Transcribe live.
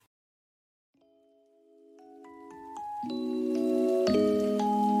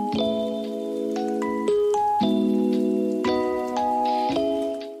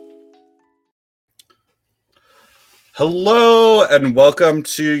Hello and welcome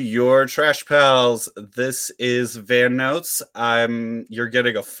to your Trash Pals. This is Van Notes. You're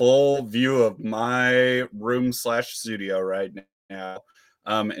getting a full view of my room/studio right now,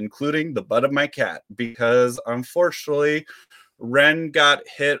 including the butt of my cat, because unfortunately Ren got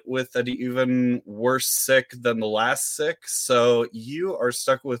hit with an even worse sick than the last sick. So you are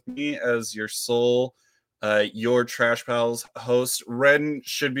stuck with me as your Trash Pals host. Ren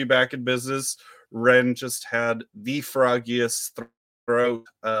should be back in business. Ren just had the froggiest throat,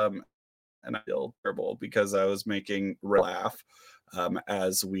 and I feel terrible because I was making Ren laugh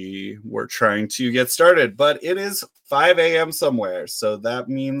as we were trying to get started. But it is 5 a.m. somewhere, so that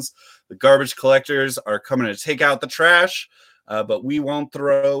means the garbage collectors are coming to take out the trash. But we won't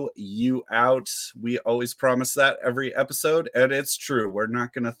throw you out. We always promise that every episode, and it's true. We're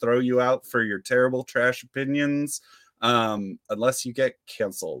not going to throw you out for your terrible trash opinions unless you get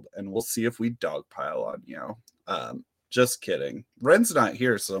canceled, and we'll see if we dogpile on you. Just kidding. Ren's not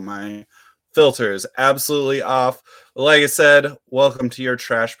here, so my filter is absolutely off. Like I said, welcome to your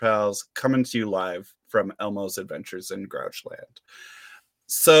Trash Pals, coming to you live from Elmo's Adventures in Grouchland.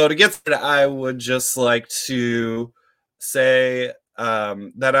 So to get started, I would just like to say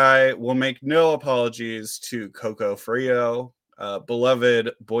that I will make no apologies to Coco Frio,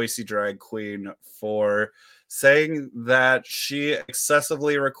 beloved Boise drag queen, for saying that she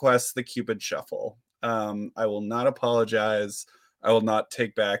excessively requests the Cupid Shuffle. I will not apologize. I will not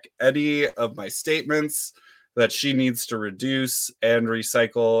take back any of my statements that she needs to reduce and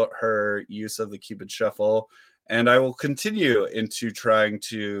recycle her use of the Cupid Shuffle. And I will continue into trying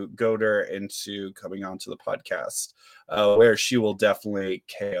to goad her into coming onto the podcast, where she will definitely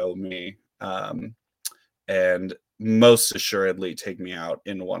KO me and most assuredly take me out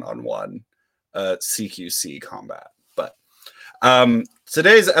in one-on-one CQC combat. But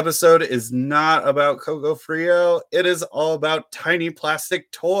today's episode is not about Coco Frio. It is all about tiny plastic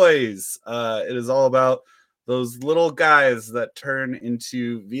toys. It is all about those little guys that turn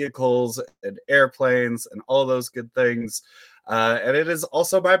into vehicles and airplanes and all those good things. And it is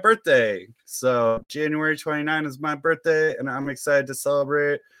also my birthday. So January 29 is my birthday, and I'm excited to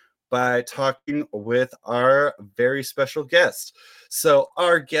celebrate by talking with our very special guest. So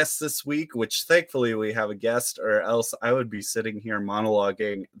our guest this week, which thankfully we have a guest, or else I would be sitting here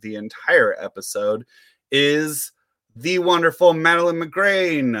monologuing the entire episode, is the wonderful Madeline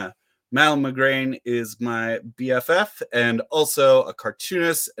McGrane. Madeline McGrane is my BFF and also a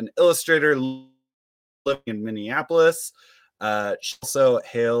cartoonist and illustrator living in Minneapolis. She also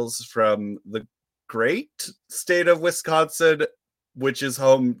hails from the great state of Wisconsin, which is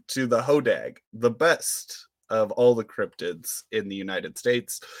home to the Hodag, the best of all the cryptids in the United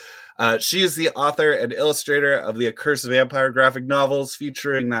States. She is the author and illustrator of the Accursed Vampire graphic novels,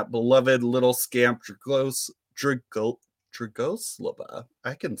 featuring that beloved little scamp Dragoslava.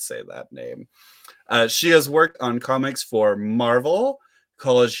 I can say that name. She has worked on comics for Marvel,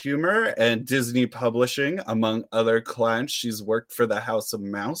 College Humor, and Disney Publishing, among other clients. She's worked for the House of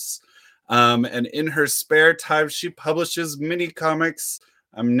Mouse. And in her spare time, she publishes mini comics.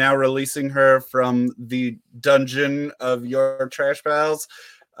 I'm now releasing her from the dungeon of your Trash Pals,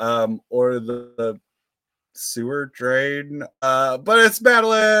 or the sewer drain. But it's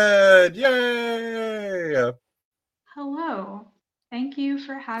Madeline! Yay! Hello. Thank you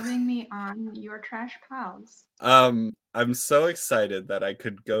for having me on your Trash Pals. I'm so excited that I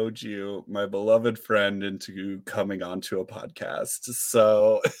could goad you, my beloved friend, into coming onto a podcast.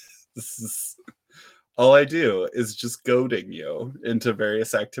 So this is all I do is just goading you into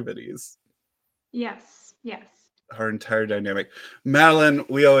various activities. Yes, yes. Our entire dynamic. Madeline,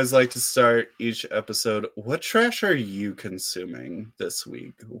 we always like to start each episode. What trash are you consuming this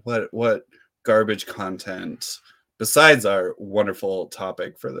week? What garbage content, besides our wonderful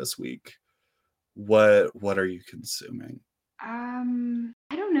topic for this week? What are you consuming?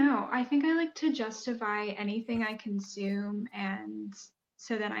 I don't know. I think I like to justify anything I consume, and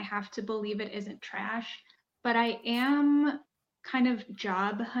so then I have to believe it isn't trash. But I am kind of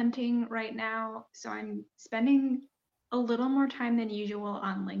job hunting right now, so I'm spending a little more time than usual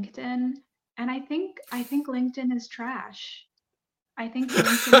on LinkedIn, and I think LinkedIn is trash. I think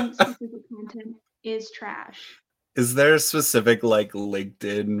LinkedIn specific content is trash. Is there a specific like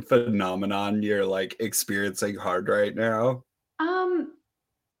LinkedIn phenomenon you're like experiencing hard right now? Um,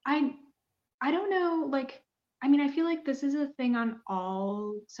 I I don't know, like, I mean, I feel like this is a thing on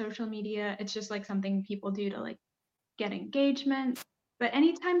all social media. It's just like something people do to like get engagement. But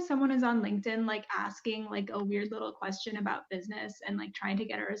anytime someone is on LinkedIn, like asking like a weird little question about business and like trying to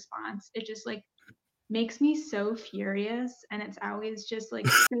get a response, it just like makes me so furious, and it's always just like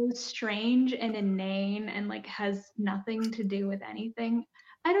so strange and inane and like has nothing to do with anything.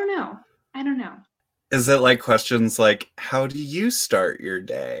 I don't know. I don't know. Is it like questions like, how do you start your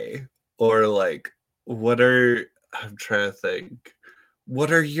day? Or like, what are, I'm trying to think,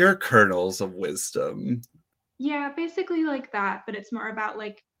 what are your kernels of wisdom? Yeah, basically like that, but it's more about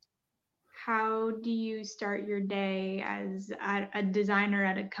like how do you start your day as a designer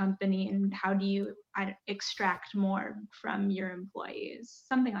at a company, and how do you extract more from your employees?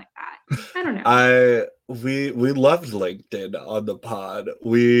 Something like that. I don't know. We loved LinkedIn on the pod.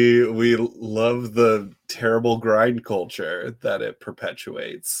 We love the terrible grind culture that it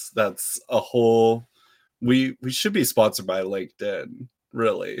perpetuates. That's a whole we should be sponsored by LinkedIn,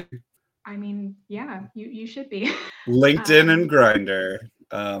 really. I mean, yeah, you should be. LinkedIn and um, Grinder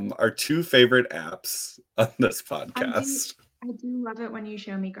are two favorite apps on this I do podcast. I do love it when you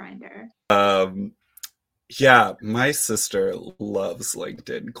show me Grinder. Um, yeah, my sister loves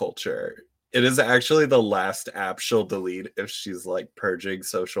LinkedIn culture. It is actually the last app she'll delete if she's like purging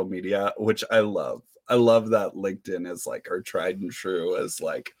social media, which I love. I love that LinkedIn is like her tried and true as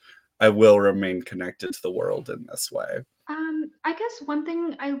like I will remain connected to the world in this way. I guess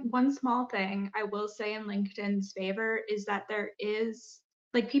one small thing I will say in LinkedIn's favor is that there is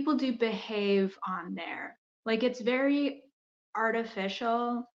like people do behave on there. Like it's very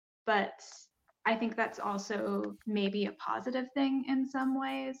artificial, but I think that's also maybe a positive thing in some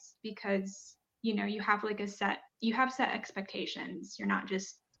ways because you have like you have set expectations. You're not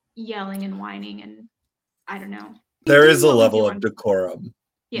just yelling and whining and I don't know, There is doing a what we level do of on. decorum.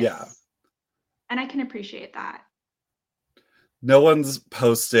 Yeah. Yes. And I can appreciate that. No one's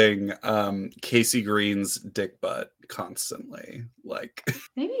posting Casey Green's dick butt constantly. Like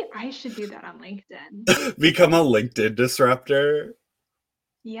Maybe I should do that on LinkedIn. become a LinkedIn disruptor.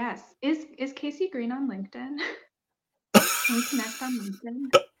 Yes. Is Casey Green on LinkedIn? Can we connect on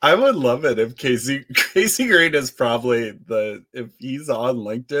LinkedIn? I would love it if Casey Green is probably the if he's on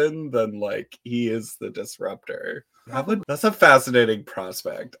LinkedIn, then like he is the disruptor. Probably. That's a fascinating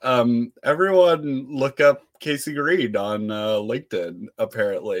prospect. Everyone look up Casey Green on LinkedIn.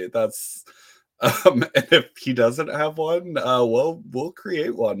 Apparently, that's and if he doesn't have one, we'll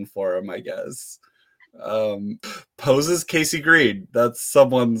create one for him, I guess. Poses Casey Green. That's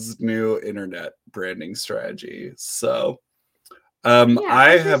someone's new internet branding strategy. So, Yeah,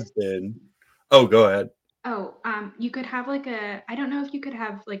 I I have just been. Oh, go ahead. you could have like I don't know if you could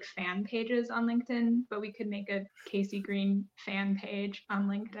have like fan pages on LinkedIn, but we could make a Casey Green fan page on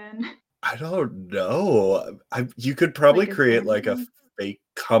LinkedIn. I don't know. You could probably Like a create like a standalone. fake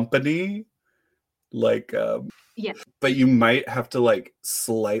company, like, Yeah. but you might have to like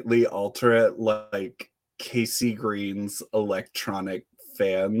slightly alter it, like Casey Green's Electronic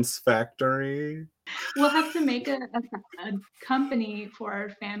Fans Factory. We'll have to make a company for our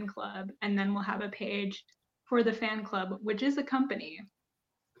fan club, and then we'll have a page for the fan club, which is a company.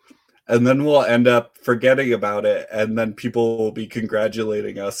 And then we'll end up forgetting about it, and then people will be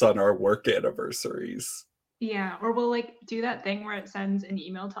congratulating us on our work anniversaries. Yeah, or we'll like do that thing where it sends an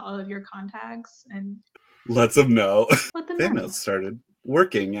email to all of your contacts and Lets them know. let them Thanos know. started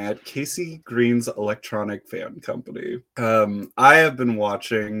working at Casey Green's Electronic Fan Company. I have been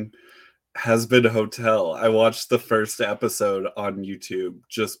watching Has Been Hotel. I watched the first episode on YouTube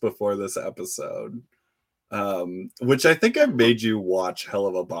just before this episode, which I think I Oh, made you watch Hell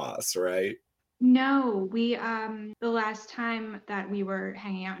of a Boss, right? no, the last time that we were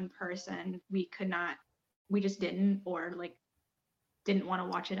hanging out in person, we could not, we just didn't, or like didn't want to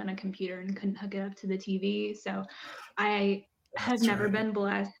watch it on a computer and couldn't hook it up to the TV. So I have That's never right. been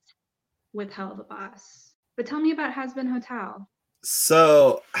blessed with Hell of a Boss. But tell me about Has Been Hotel.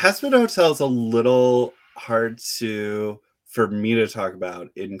 So, Has Been Hotel is a little hard to for me to talk about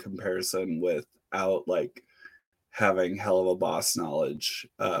in comparison without like having Hell of a Boss knowledge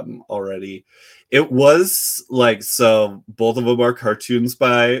already. It was like so both of them are cartoons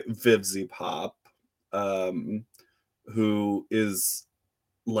by Vivzy Pop, um, who is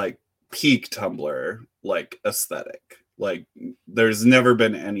like peak Tumblr like aesthetic. Like there's never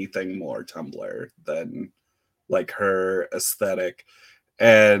been anything more Tumblr than like her aesthetic.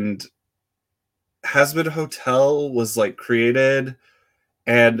 And Has Been Hotel was like created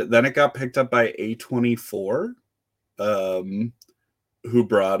and then it got picked up by A24. Um, who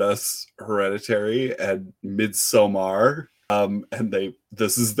brought us Hereditary and Midsommar. And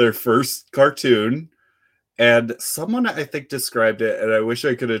this is their first cartoon. And someone I think described it, and I wish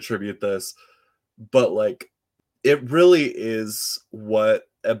I could attribute this, but like it really is what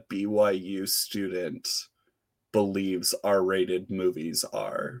a BYU student believes R-rated movies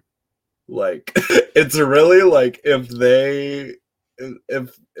are. Like it's really like if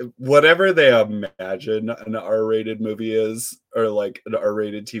whatever they imagine an R-rated movie is, or like an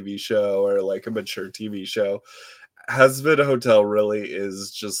R-rated TV show, or like a mature TV show, Husband Hotel really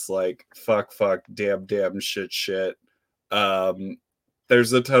is just like fuck, damn, shit. Um,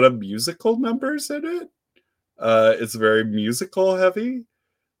 there's a ton of musical numbers in it. It's very musical heavy,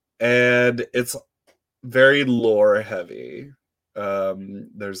 and it's very lore heavy.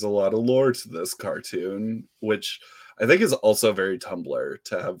 There's a lot of lore to this cartoon, which I think is also very Tumblr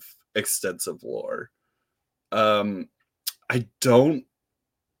to have extensive lore. I don't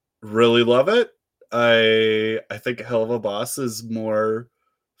really love it. I think Hell of a Boss is more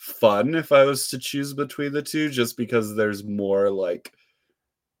fun if I was to choose between the two, just because there's more like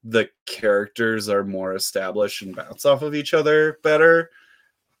the characters are more established and bounce off of each other better.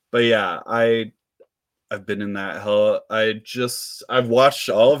 But yeah, I've been in that hell. I've watched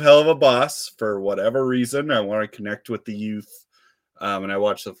all of Hell of a Boss for whatever reason. I want to connect with the youth. And I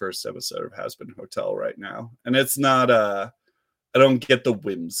watched the first episode of Has Been Hotel right now. And it's not I don't get the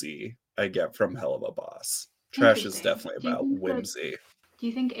whimsy I get from Hell of a Boss. Trash is definitely about whimsy. Do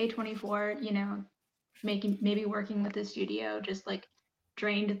you think A24, maybe working with the studio just like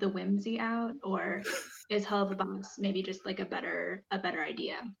drained the whimsy out, or is Hell of a Boss maybe just like a better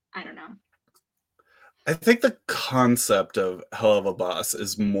idea? I don't know. I think the concept of Hell of a Boss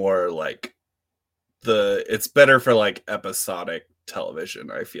is more like it's better for like episodic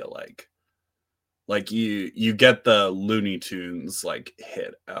television, I feel like you get the Looney Tunes like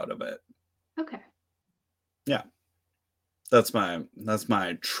hit out of it. Okay. Yeah. That's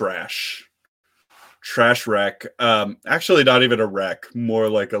my trash wreck. Actually not even a wreck, more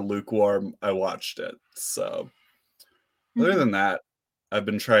like a lukewarm. I watched it. So other than that, I've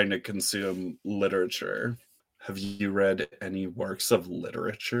been trying to consume literature. Have you read any works of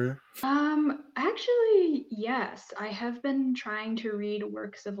literature? Actually, yes. I have been trying to read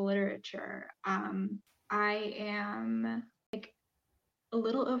works of literature. I am like a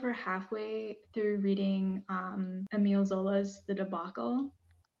little over halfway through reading Emile Zola's The Debacle,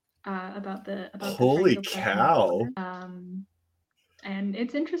 about the Holy cow. and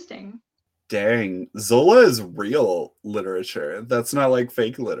it's interesting. Dang, Zola is real literature. That's not like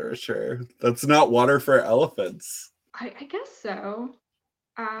fake literature. That's not water for elephants. I guess so.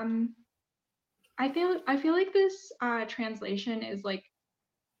 I feel like this translation is like,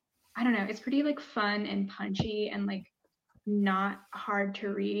 I don't know, it's pretty like fun and punchy and like not hard to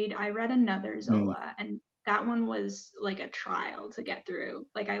read. I read another Zola and that one was like a trial to get through.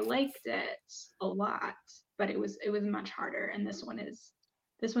 Like I liked it a lot, but it was much harder, and this one is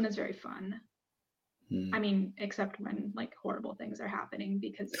very fun. I mean, except when like horrible things are happening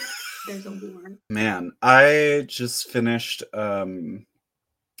because there's a war. Man, I just finished Kim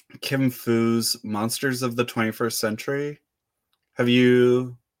Fu's Monsters of the 21st Century. Have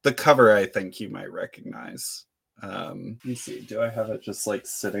you the cover I think you might recognize. Let me see. Do I have it just like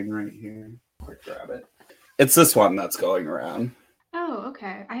sitting right here? Quick grab it. It's this one that's going around. Oh,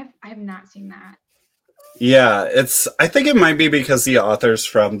 okay. I have not seen that. Yeah, I think it might be because the author's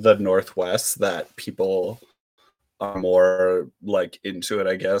from the Northwest that people are more like into it,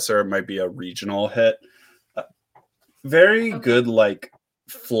 I guess, or it might be a regional hit. Very good, like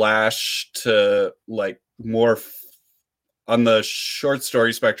flash to like more on the short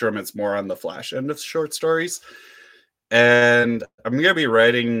story spectrum. It's more on the flash end of short stories. And I'm going to be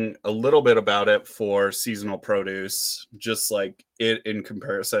writing a little bit about it for Seasonal Produce, just like it in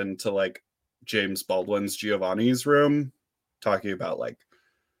comparison to like James Baldwin's Giovanni's Room, talking about like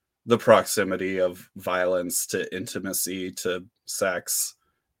the proximity of violence to intimacy to sex.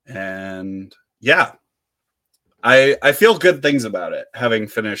 And yeah, I feel good things about it, having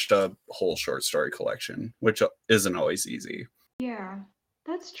finished a whole short story collection, which isn't always easy. Yeah,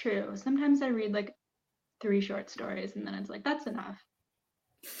 that's true. Sometimes I read like 3 short stories and then it's like, that's enough.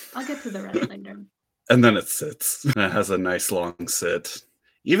 I'll get to the rest later. And then it sits. And it has a nice long sit.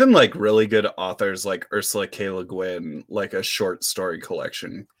 Even like really good authors like Ursula K. Le Guin, like a short story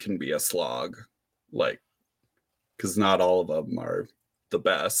collection can be a slog. Like, because not all of them are the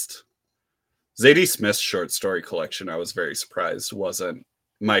best. Zadie Smith's short story collection, I was very surprised, wasn't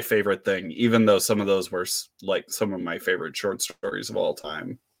my favorite thing, even though some of those were like some of my favorite short stories of all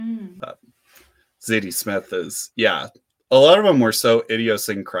time. Zadie Smith is, yeah, a lot of them were so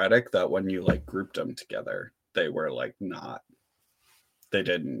idiosyncratic that when you like grouped them together, they were like they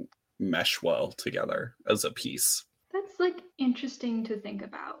didn't mesh well together as a piece. That's like interesting to think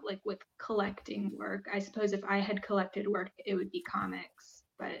about, like with collecting work. I suppose if I had collected work, it would be comics,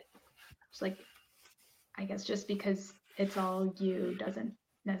 but it's like, I guess just because it's all you doesn't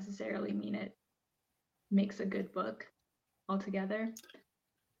necessarily mean it makes a good book altogether.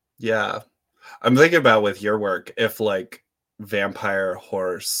 Yeah. I'm thinking about with your work, if like Vampire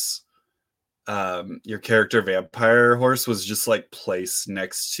Horse, your character Vampire Horse was just like placed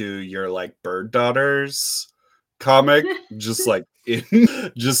next to your like Bird Daughters comic, just like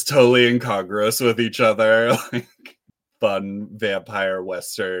just totally incongruous with each other, like fun vampire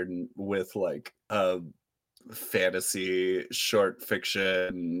western with like a fantasy short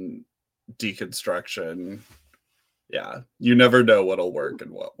fiction deconstruction. Yeah, you never know what'll work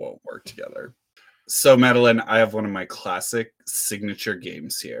and what won't work together. So, Madeline, I have one of my classic signature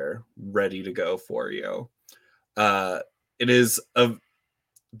games here ready to go for you. Uh, it is a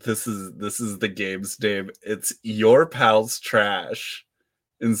this is the game's name. It's Your Pals Trash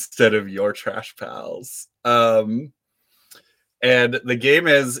instead of Your Trash Pals. And the game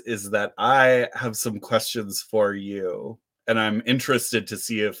is that I have some questions for you, and I'm interested to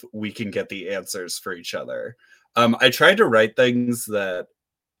see if we can get the answers for each other. I tried to write things that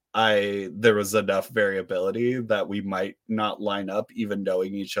there was enough variability that we might not line up, even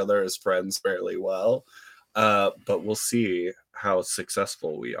knowing each other as friends fairly well. But we'll see how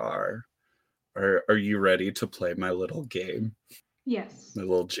successful we are. Are you ready to play my little game? Yes. My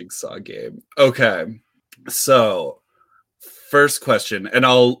little jigsaw game. Okay. So, first question, and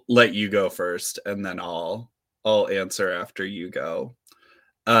I'll let you go first, and then I'll answer after you go.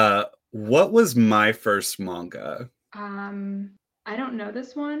 What was my first manga? I don't know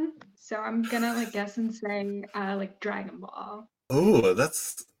this one, so I'm gonna like guess and say like Dragon Ball. Oh,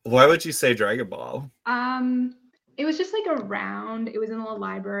 why would you say Dragon Ball? Um, it was just like around. It was in the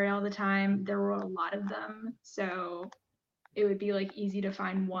library all the time. There were a lot of them, so it would be like easy to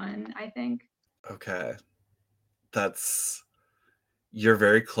find one, I think. Okay. That's You're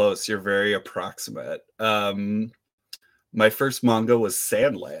very close. You're very approximate. My first manga was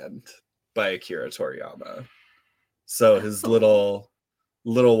Sandland by Akira Toriyama. So his Oh,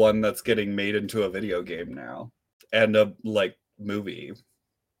 little one that's getting made into a video game now and a like movie.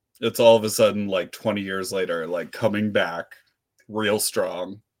 It's all of a sudden like 20 years later like coming back real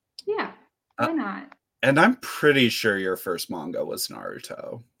strong. yeah. Uh, Why not? and I'm pretty sure your first manga was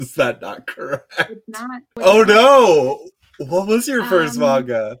Naruto. Is that not It's correct? not. Was Oh not. no! What was your first Um,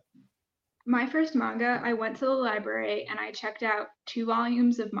 manga? my first manga, I went to the library and I checked out 2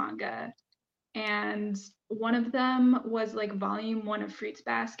 volumes of manga, and one of them was like volume 1 of Fruits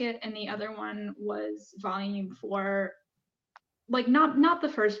Basket, and the other one was volume 4, like not the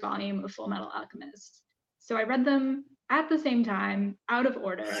first volume of Full Metal Alchemist. So I read them at the same time, out of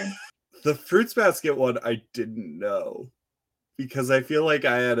order. The Fruits Basket one I didn't know because I feel like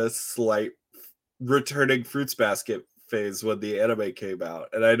I had a slight returning Fruits Basket phase when the anime came out,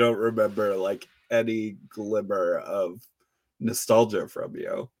 and I don't remember like any glimmer of nostalgia from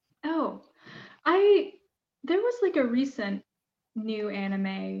you. Oh, I there was like a recent new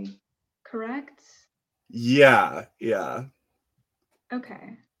anime, correct? Yeah, yeah.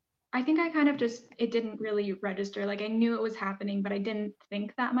 Okay. I think I kind of just it didn't really register. Like I knew it was happening, but I didn't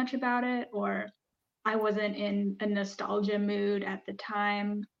think that much about it, or I wasn't in a nostalgia mood at the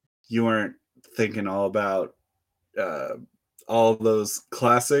time. You weren't thinking all about uh, all those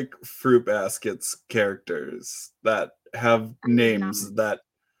classic Fruit Baskets characters that have I was not. names that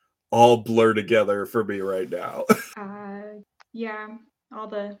all blur together for me right now. Yeah, all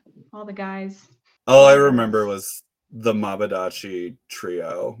the all the guys, All all I the remember girls. was the Mabadachi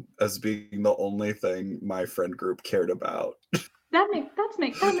trio as being the only thing my friend group cared about. That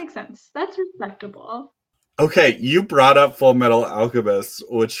makes sense. That's respectable. Okay, you brought up Full Metal Alchemist,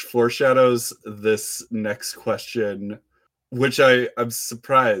 which foreshadows this next question, which I'm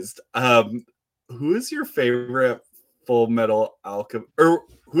surprised. Who is your favorite Full Metal Alchemist, or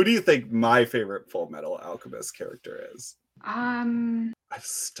who do you think my favorite Full Metal Alchemist character is? Um, I've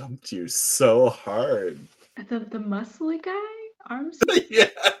stumped you so hard. the muscly guy, Armstrong.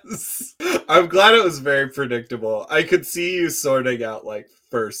 Yes. I'm glad it was very predictable. I could see you sorting out like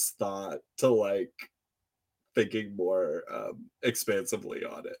first thought to like thinking more expansively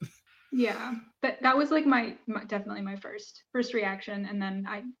on it. Yeah, that was like my definitely my first reaction, and then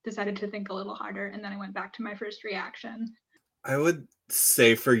I decided to think a little harder, and then I went back to my first reaction. I would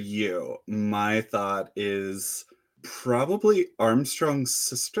say for you, my thought is probably Armstrong's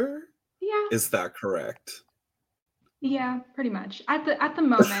sister. Yeah, Is that correct? yeah, pretty much. At the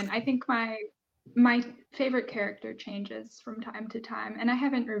moment, I think my favorite character changes from time to time, and I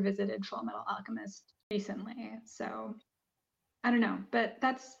haven't revisited Full Metal Alchemist recently, so I don't know, but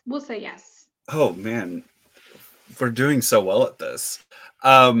that's we'll say yes. Oh man, we're doing so well at this.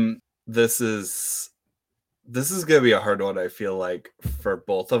 This is this is gonna be a hard one, I feel like, for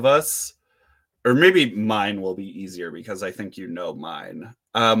both of us. Or maybe mine will be easier because I think you know mine.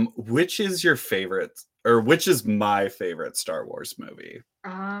 Which is your favorite, or which is my favorite Star Wars movie?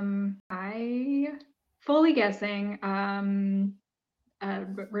 I fully guessing.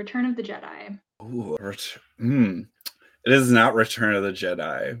 Return of the Jedi. Ooh, it is not Return of the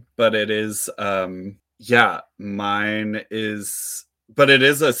Jedi, but it is. Yeah, mine is, but it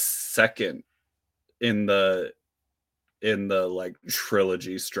is a second in the like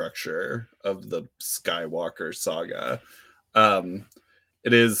trilogy structure of the Skywalker saga. Um,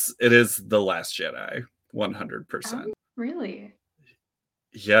 it is The Last Jedi, Oh, 100%. really?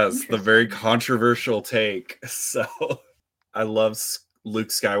 Yes, the very Interesting. controversial take. So I love Luke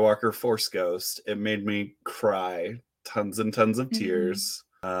Skywalker Force Ghost. It made me cry tons and tons of Mm. tears.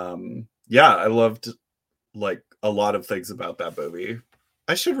 Yeah, I loved like a lot of things about that movie.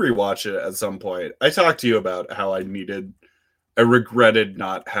 I should rewatch it at some point. I talked to you about how I regretted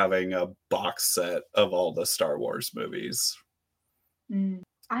not having a box set of all the Star Wars movies. Mm. It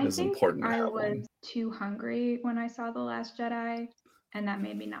I is think important to I have one. was too hungry when I saw The Last Jedi, and that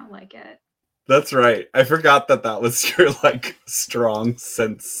made me not like it. That's right. I forgot that that was your like strong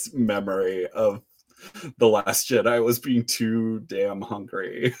sense memory of The Last Jedi was being too damn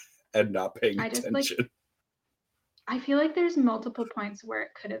hungry and not paying I just like attention. I feel like there's multiple points where it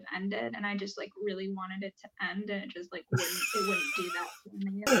could have ended, and I just like really wanted it to end, and it just like wouldn't do that for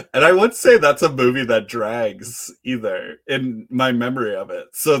me. And I would say that's a movie that drags either in my memory of it.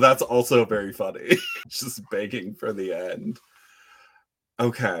 So that's also very funny. Just begging for the end.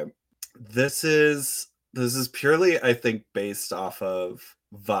 Okay. This is purely, I think, based off of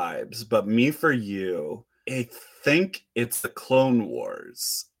vibes, but Me for You, I think it's the Clone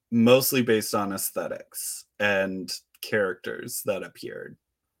Wars, mostly based on aesthetics and characters that appeared.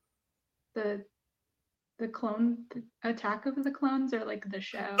 The the Attack of the Clones, or like the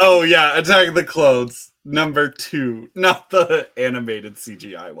show. Oh yeah, Attack of the Clones, number 2, not the animated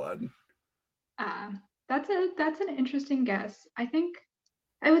CGI one. Uh, that's an interesting guess. I think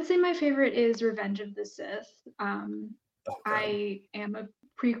I would say my favorite is Revenge of the Sith. Okay. I am a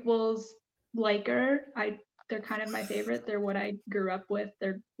prequels liker. They're kind of my favorite. They're what I grew up with.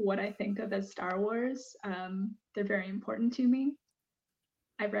 They're what I think of as Star Wars. They're very important to me.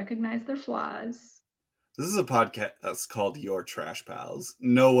 I recognize their flaws. This is a podcast called Your Trash Pals.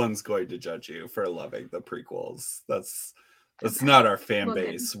 No one's going to judge you for loving the prequels. That's Okay, not our fan well, good.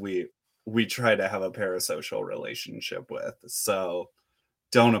 base. We try to have a parasocial relationship with. So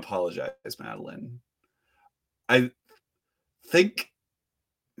don't apologize, Madeline. I think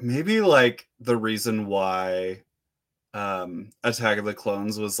maybe like the reason why Attack of the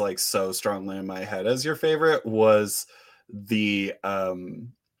Clones was like so strongly in my head as your favorite was the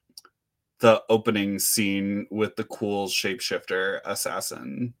the opening scene with the cool shapeshifter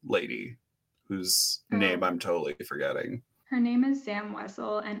assassin lady whose name Oh, I'm totally forgetting. her name is Sam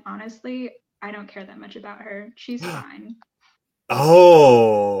Wessel, and honestly, I don't care that much about her. She's fine.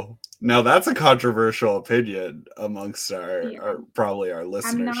 Oh, now that's a controversial opinion amongst Yeah, our probably our I'm not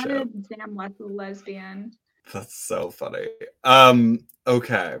a listenership. Sam Wessel lesbian. That's so funny.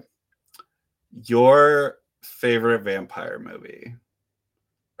 Okay. Your favorite vampire movie?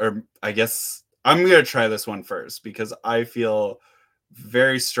 Or I guess I'm going to try this one first because I feel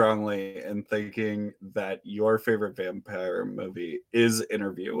very strongly in thinking that your favorite vampire movie is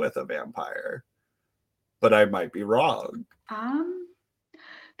Interview with a Vampire, but I might be wrong. Um,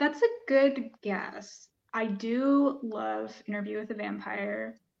 that's a good guess. I do love Interview with a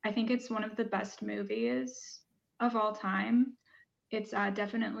Vampire. I think it's one of the best movies of all time. It's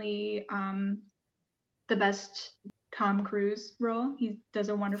definitely the best Tom Cruise role. He does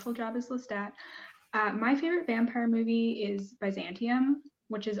a wonderful job as Lestat. My favorite vampire movie is Byzantium,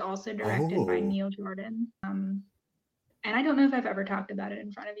 which is also directed by Oh, Neil Jordan. And I don't know if I've ever talked about it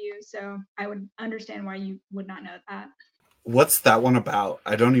in front of you, so I would understand why you would not know that. what's that one about?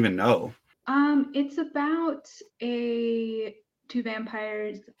 I don't even know. It's about a two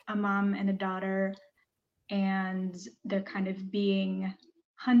vampires, a mom and a daughter, and they're kind of being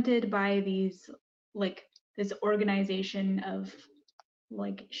hunted by these like this organization of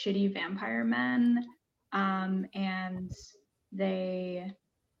like shitty vampire men. And they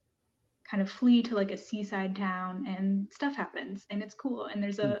kind of flee to like a seaside town and stuff happens and it's cool and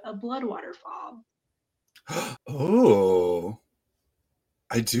there's a blood waterfall. Oh,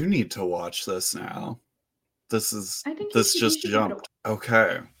 I do need to watch this now. I think you This just should give it a watch. jumped.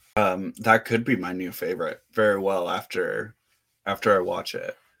 Okay. That could be my new favorite very well after I watch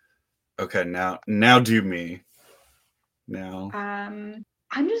it. Okay, now do me. Now. Um,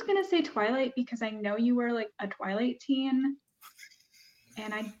 I'm just gonna say Twilight because I know you were like a Twilight teen,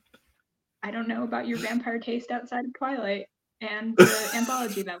 and I don't know about your vampire taste outside of Twilight and the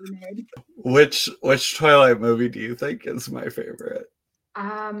anthology that we made. Which Twilight movie do you think is my favorite?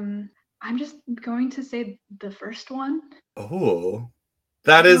 Um, I'm just going to say the first one. Oh, I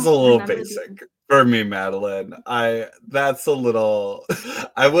that is a don't little remember the. basic for me, Madeline. That's a little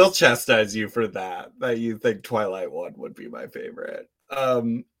I will chastise you for that you think Twilight 1 would be my favorite.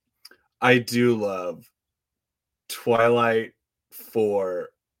 I do love Twilight 4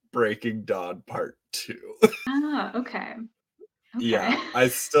 Breaking Dawn Part 2. Ah, okay, okay. Yeah, I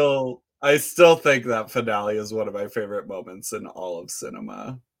still think that finale is one of my favorite moments in all of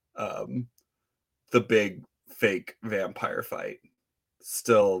cinema. Um, the big fake vampire fight.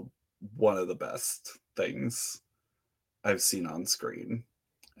 Still one of the best things I've seen on screen.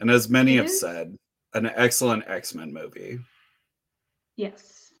 And as many It have is. said, an excellent X-Men movie.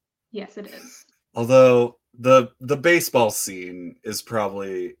 Yes, yes, it is. Although the baseball scene is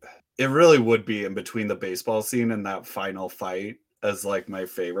probably it really would be in between the baseball scene and that final fight as like my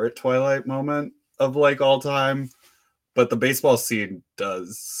favorite Twilight moment of like all time. But the baseball scene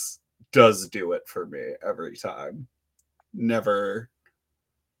does do it for me every time. Never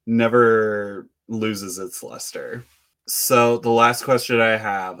never loses its luster. So the last question I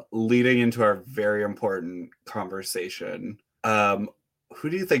have, leading into our very important conversation, who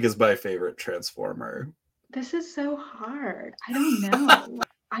do you think is my favorite Transformer? This is so hard. I don't know.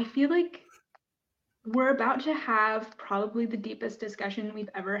 I feel like we're about to have probably the deepest discussion we've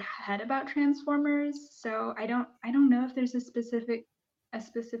ever had about Transformers. So I don't know if there's a specific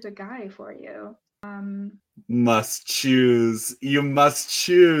guy for you. Must choose. You must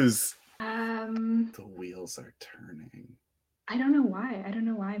choose. Um, The wheels are turning. I don't know why. I don't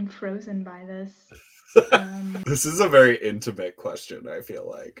know why I'm frozen by this. Um, This is a very intimate question, I feel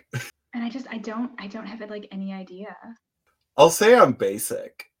like. and I don't have like any idea. I'll say I'm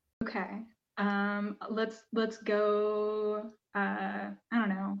basic. Okay. Let's go. I don't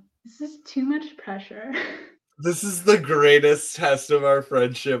know. This is too much pressure. This is the greatest test of our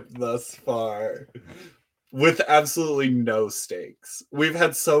friendship thus far. With absolutely no stakes. We've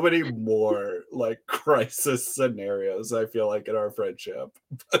had so many more like crisis scenarios, I feel like, in our friendship.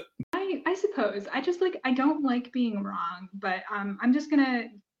 I suppose. I don't like being wrong, but I'm just gonna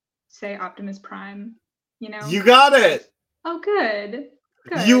say Optimus Prime, you know? You got Just it. oh good.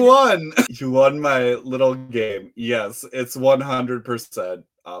 You Good. won. You won my little game. Yes, it's 100%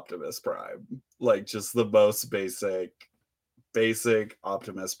 Optimus Prime. Like just the most basic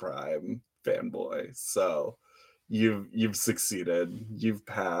Optimus Prime fanboy. So you've succeeded. You've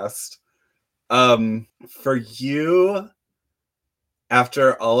passed. For you,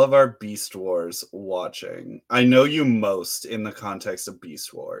 after all of our Beast Wars watching, I know you most in the context of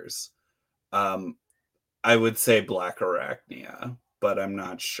Beast Wars. Um, I would say Black Arachnia, but I'm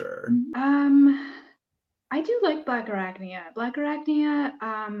not sure. Um I do like Black Arachnia. Black Arachnia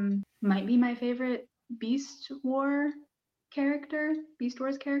might be my favorite Beast Wars character.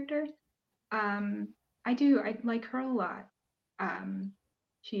 Um I do. I like her a lot. Um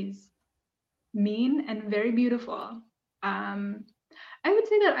she's mean and very beautiful. Um I would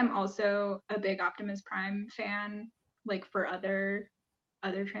say that I'm also a big Optimus Prime fan, like for other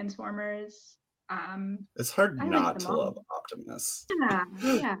Transformers. Um It's hard I like not them to all. love Optimus. Yeah,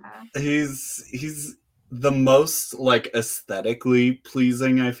 yeah. He's the most like aesthetically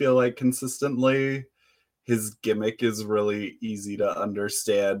pleasing, I feel like consistently. His gimmick is really easy to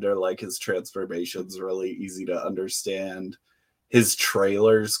understand, or like his transformation's really easy to understand. His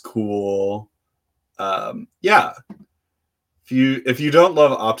trailer's cool. Yeah. If you don't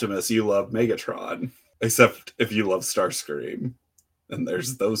love Optimus, you love Megatron. Except if you love Starscream. And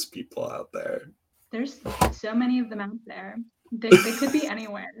there's those people out there. There's so many of them out there. They could be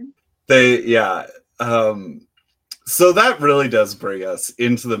anywhere. Yeah. So that really does bring us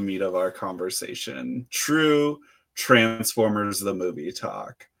into the meat of our conversation. True Transformers the movie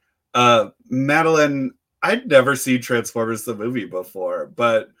talk. Madeline, I'd never seen Transformers the movie before,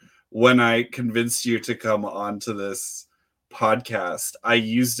 but when I convinced you to come onto this podcast, I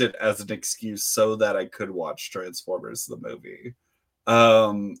used it as an excuse so that I could watch Transformers the movie.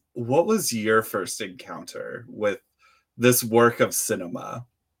 What was your first encounter with this work of cinema?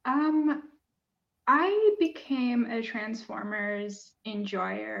 Um, I became a Transformers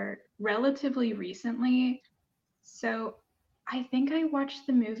enjoyer relatively recently. So I think I watched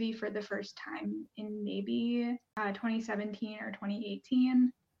the movie for the first time in maybe 2017 or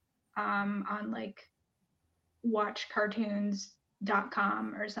 2018 on like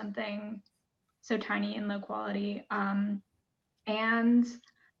watchcartoons.com or something. So tiny and low quality. And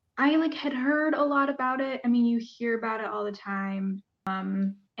I like had heard a lot about it. I mean, you hear about it all the time.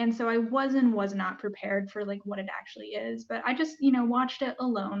 And so I was not prepared for like what it actually is, but I just, watched it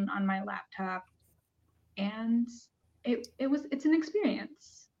alone on my laptop, and it's an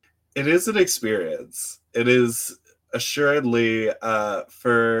experience. It is an experience. It is assuredly,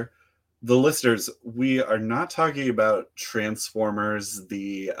 for the listeners, we are not talking about Transformers,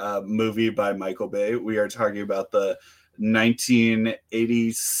 the movie by Michael Bay. We are talking about the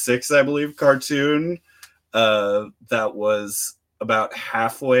 1986, I believe, cartoon that was about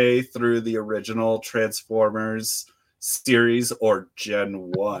halfway through the original Transformers series, or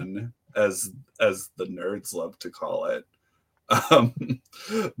Gen 1, as the nerds love to call it. Um,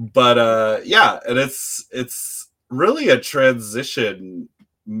 but yeah, and it's really a transition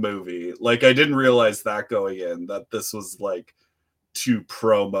movie. Like, I didn't realize that going in, that this was like to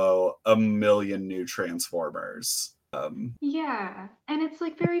promo a million new Transformers. Yeah, and it's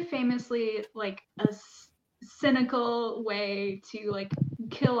like very famously like a cynical way to like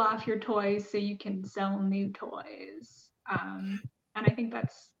kill off your toys so you can sell new toys. And I think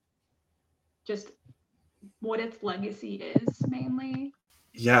that's just what its legacy is mainly.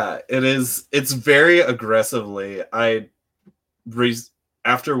 Yeah, it is. It's very aggressively. Re-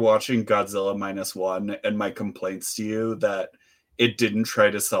 After watching Godzilla minus one and my complaints to you that it didn't try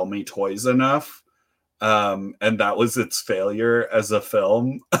to sell me toys enough, and that was its failure as a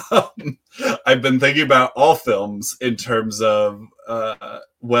film. I've been thinking about all films in terms of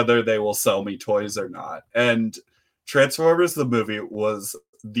whether they will sell me toys or not. And Transformers the movie was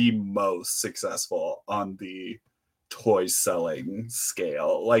the most successful on the toy selling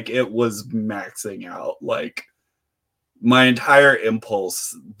scale. Like, it was maxing out. Like, my entire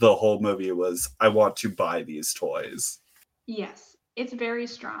impulse the whole movie was, I want to buy these toys. Yes, it's very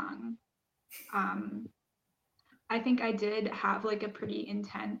strong. Um, I think I did have like a pretty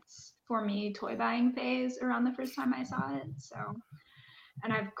intense, for me, toy buying phase around the first time I saw it. So,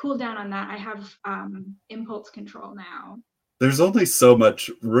 and I've cooled down on that. I have impulse control now. There's only so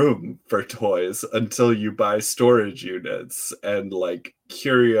much room for toys until you buy storage units and like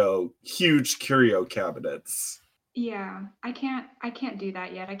huge curio cabinets. Yeah, I can't do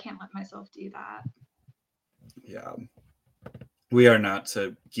that yet. I can't let myself do that. Yeah. We are not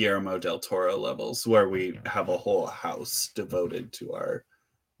to Guillermo del Toro levels where we have a whole house devoted to our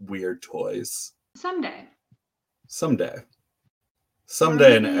weird toys. Someday. Someday. Or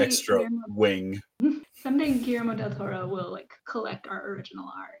Someday an maybe extra wing. someday Guillermo del Toro will like collect our original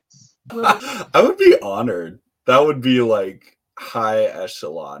arts. We'll be I would be honored. That would be like high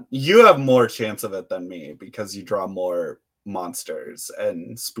echelon. You have more chance of it than me because you draw more monsters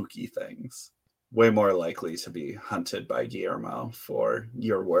and spooky things. Way more likely to be hunted by Guillermo for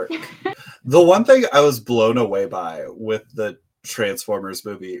your work. The one thing I was blown away by with the Transformers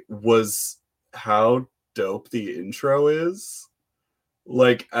movie was how dope the intro is.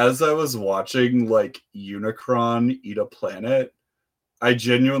 Like, as I was watching like Unicron eat a planet, I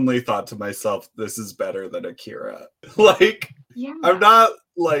genuinely thought to myself, this is better than Akira. Like, yeah. I'm not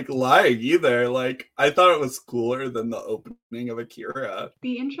like lying either. Like, I thought it was cooler than the opening of Akira.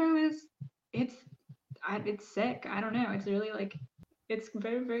 The intro is it's it's sick. I don't know. It's really like it's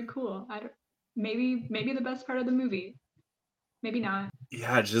very very cool. I don't, maybe the best part of the movie. Maybe not.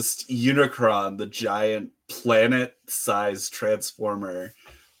 Yeah, just Unicron, the giant planet-sized transformer,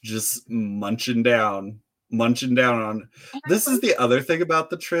 just munching down on. And I This is like the other thing about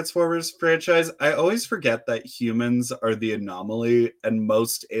the Transformers franchise. I always forget that humans are the anomaly and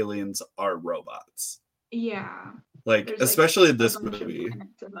most aliens are robots. yeah. Like, There's like especially in a this bunch of movie.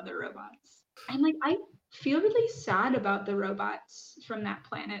 planets of other robots. And like I feel really sad about the robots from that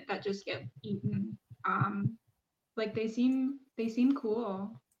planet that just get eaten. Like they seem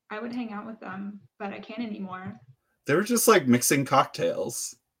cool. I would hang out with them, but I can't anymore. They were just like mixing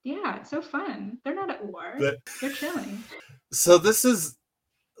cocktails. Yeah, it's so fun. They're not at war. But, They're chilling. so this is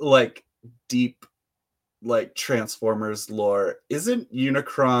like deep, like Transformers lore. Isn't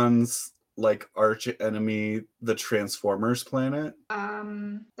Unicron's like arch enemy the Transformers planet?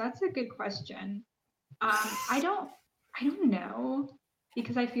 That's a good question. I don't know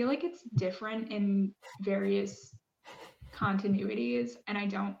because I feel like it's different in various continuities, and I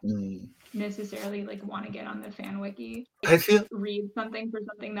don't Mm. necessarily like want to get on the fan wiki, I like feel. read something for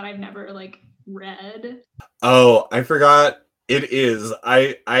something that I've never like read. Oh, I forgot. It is.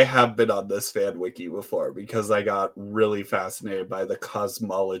 I have been on this fan wiki before because I got really fascinated by the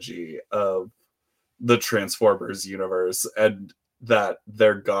cosmology of the Transformers universe and that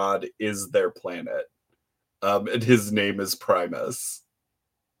their god is their planet. And his name is Primus.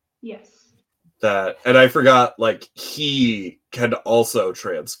 Yes. That, and I forgot, like, he can also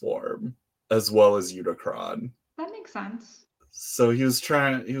transform as well as Unicron. That makes sense. So he was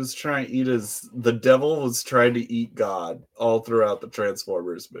trying to eat the devil was trying to eat God all throughout the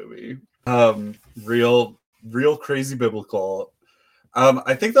Transformers movie. Real crazy biblical.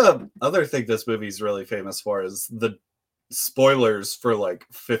 I think the other thing this movie is really famous for is the spoilers for like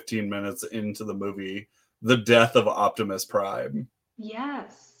 15 minutes into the movie, the death of Optimus Prime.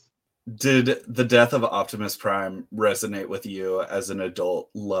 Yes. Did the death of Optimus Prime resonate with you as an adult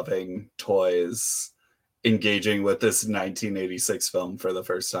loving toys, engaging with this 1986 film for the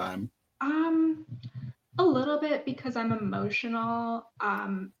first time? A little bit because I'm emotional.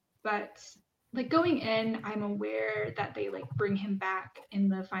 But like going in, I'm aware that they like bring him back in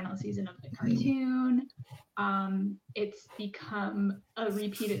the final season of the cartoon. It's become a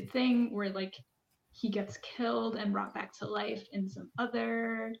repeated thing where like he gets killed and brought back to life in some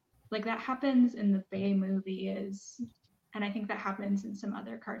other, like that happens in the Bay movies, and I think that happens in some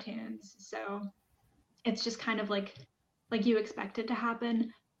other cartoons. So it's just kind of like you expect it to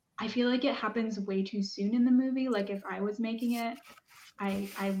happen. I feel like it happens way too soon in the movie. Like if I was making it,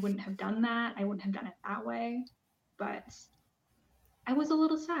 I wouldn't have done that. I wouldn't have done it that way. But I was a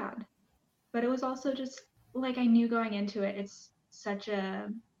little sad. But it was also just like I knew going into it, it's such a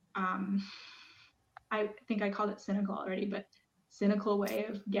um I think I called it cynical already, but cynical way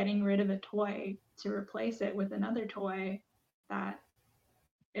of getting rid of a toy to replace it with another toy that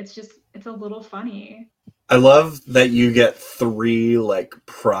it's a little funny. I love that you get 3 like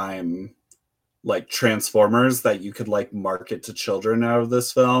prime like Transformers that you could like market to children out of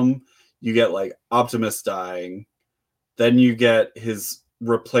this film. You get like Optimus dying, then you get his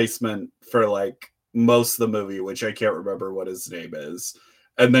replacement for like most of the movie, which I can't remember what his name is.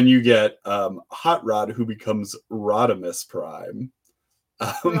 And then you get Hot Rod, who becomes Rodimus Prime.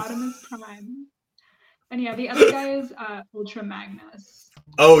 Rodimus Prime. And yeah, the other guy is Ultra Magnus.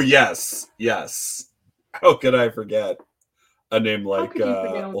 Oh, yes. Yes. How could I forget a name How like could you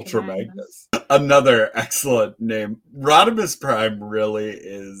forget Ultra Ultra Magnus? Magnus? Another excellent name. Rodimus Prime really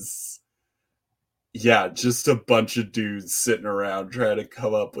is, yeah, just a bunch of dudes sitting around trying to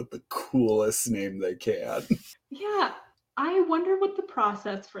come up with the coolest name they can. Yeah, I wonder what the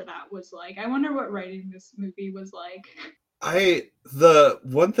process for that was like. I wonder what writing this movie was like. The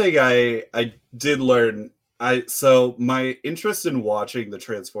one thing I did learn, so my interest in watching the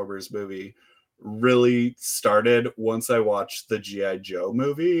Transformers movie really started once I watched the G.I. Joe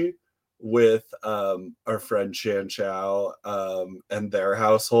movie with our friend Chan Chow and their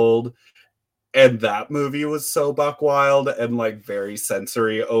household. And that movie was so buck wild and like very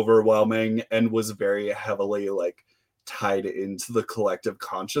sensory overwhelming and was very heavily like tied into the collective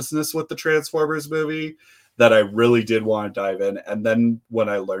consciousness with the Transformers movie that I really did want to dive in. And then when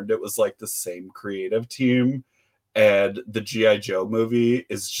I learned it was like the same creative team, and the G.I. Joe movie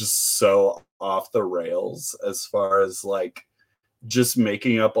is just so off the rails as far as like just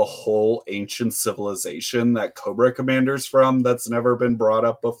making up a whole ancient civilization that Cobra Commander's from that's never been brought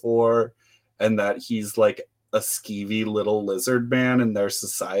up before, and that he's like a skeevy little lizard man in their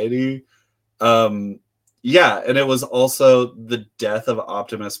society. Yeah, and it was also the death of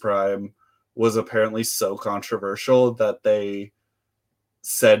Optimus Prime was apparently so controversial that they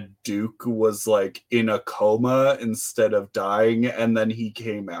said Duke was like in a coma instead of dying, and then he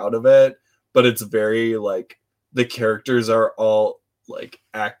came out of it. But it's very like the characters are all like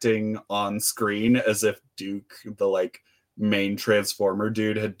acting on screen as if Duke, the like main Transformer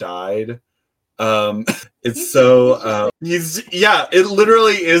dude, had died. It's he's yeah, it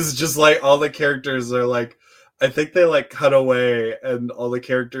literally is just like all the characters are like, I think they like cut away and all the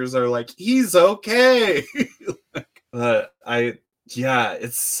characters are like, he's okay. But yeah,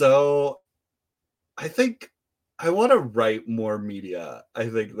 it's so, I think I want to write more media. I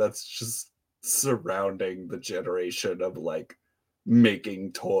think that's just surrounding the generation of like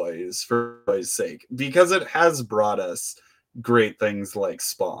making toys for toys' sake, because it has brought us great things like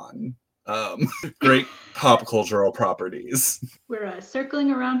Spawn, great pop cultural properties. We're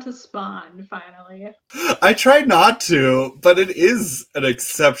circling around to Spawn finally. I try not to, but it is an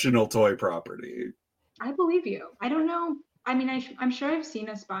exceptional toy property. I believe you. I don't know. I mean, I'm sure I've seen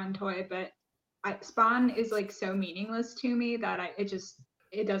a Spawn toy, but Spawn is like so meaningless to me that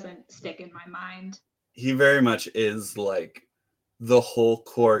it doesn't stick in my mind. He very much is like the whole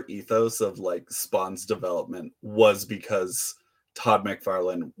core ethos of like Spawn's development was because Todd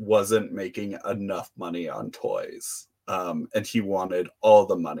McFarlane wasn't making enough money on toys. And he wanted all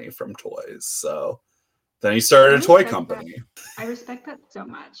the money from toys. So then he started a toy company. I respect that so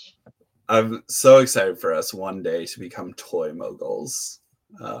much. I'm so excited for us one day to become toy moguls.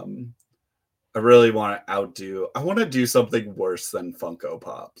 I really want to outdo. I want to do something worse than Funko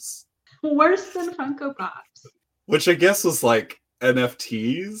Pops, Worse than Funko Pops. which I guess was like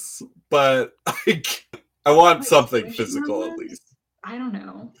NFTs, but I want Like something physical at Squishmallows? least. I don't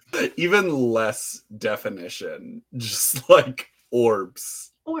know. Even less definition, just like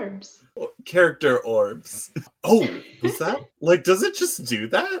orbs, Orbs. character orbs. Oh, was that like, does it just do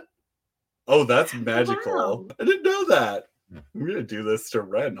that? Oh, that's magical. Wow. I didn't know that. I'm gonna do this to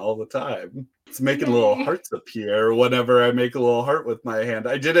Ren all the time. It's making little Yay. hearts appear whenever I make a little heart with my hand.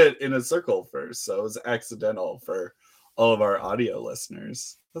 I did it in a circle first, so it was accidental for all of our audio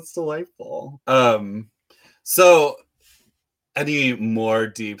listeners. That's delightful. So any more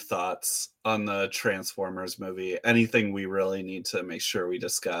deep thoughts on the Transformers movie? Anything we really need to make sure we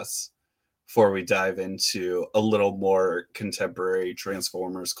discuss before we dive into a little more contemporary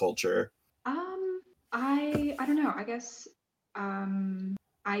Transformers culture? I don't know. I guess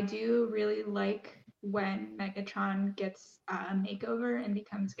I do really like when Megatron gets a makeover and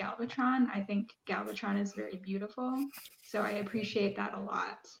becomes Galvatron. I think Galvatron is very beautiful, so I appreciate that a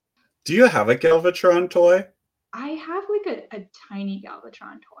lot. Do you have a Galvatron toy? I have like a tiny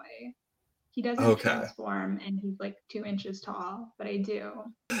Galvatron toy. He doesn't Okay. transform and he's like 2 inches tall, but I do.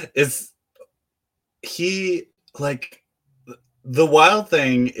 Is he like the wild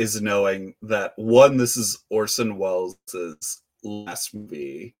thing is knowing that one, this is Orson Welles' last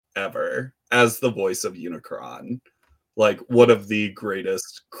movie ever as the voice of Unicron, like one Yes. of the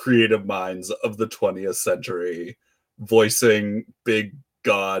greatest creative minds of the 20th century, voicing big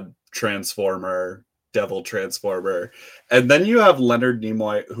god transformer, devil transformer. And then you have Leonard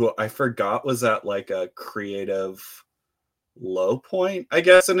Nimoy, who I forgot was at like a creative low point, I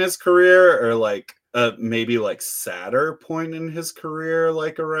guess, in his career, or like maybe like sadder point in his career,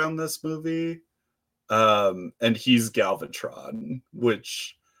 like around this movie. And he's Galvatron,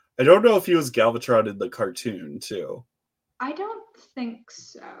 which I don't know if he was Galvatron in the cartoon too. I don't think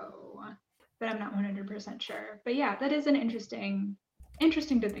so, but I'm not 100% sure. But yeah, that is an interesting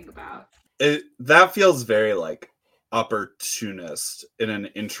to think about. That feels very like opportunist in an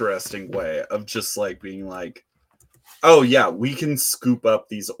interesting way of just like being like, oh yeah, we can scoop up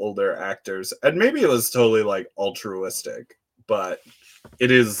these older actors. And maybe it was totally like altruistic, but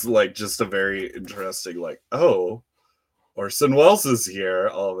it is like just a very interesting, like, oh, Orson Welles is here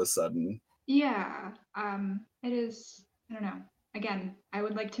all of a sudden. Yeah, it is. I don't know. Again, I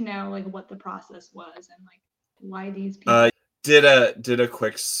would like to know like what the process was and like why these people. Uh did a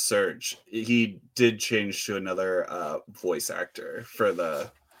quick search. He did change to another voice actor for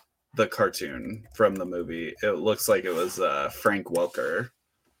the cartoon from the movie. It looks like it was Frank Welker,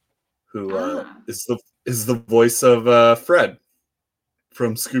 who Ah, is the voice of Fred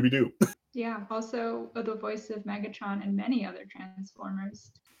from Scooby Doo. yeah. Also, the voice of Megatron and many other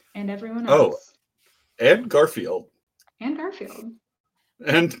Transformers and everyone Oh, else and Garfield. and Garfield.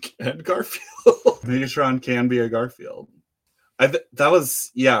 And Garfield. Megatron can be a Garfield. That was,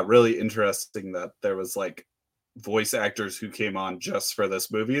 yeah, really interesting that there was like voice actors who came on just for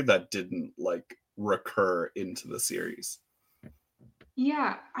this movie that didn't like recur into the series.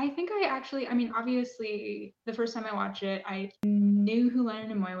 Yeah, I think I mean, obviously, the first time I watched it, I knew who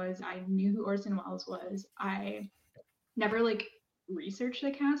Leonard Nimoy was. I knew who Orson Welles was. I never like researched the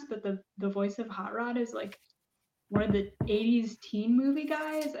cast, but the voice of Hot Rod is like one of the 80s teen movie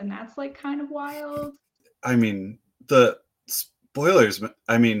guys, and that's like kind of wild. I mean, the spoilers.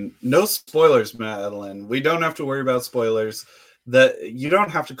 I mean, no spoilers, Madeline. We don't have to worry about spoilers. That you don't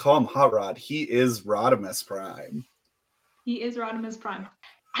have to call him Hot Rod. He is Rodimus Prime. He is Rodimus Prime.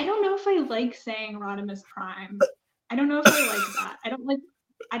 I don't know if I like saying Rodimus Prime. I don't know if I like that.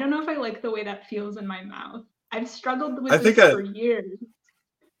 I don't know if I like the way that feels in my mouth. I've struggled I with think this for years.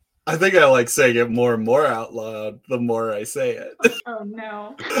 I think I like saying it more and more out loud the more I say it. Oh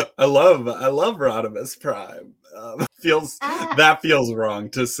no. I love Rodimus Prime. Feels Ah, that feels wrong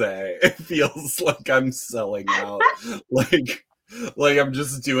to say. It feels like I'm selling out. like like I'm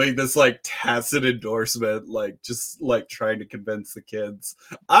just doing this like tacit endorsement, like just like trying to convince the kids.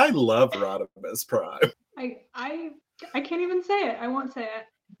 I love Rodimus Prime. I I I can't even say it. I won't say it.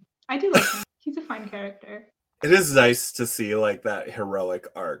 I do like him. He's a fine character. It is nice to see like that heroic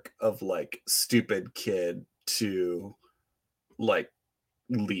arc of like stupid kid to like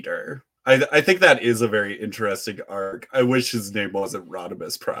leader. I think that is a very interesting arc. I wish his name wasn't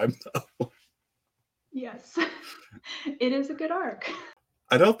Rodimus Prime though. Yes. It is a good arc.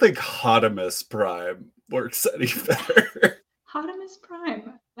 I don't think Hotimus Prime works any better. Hottimus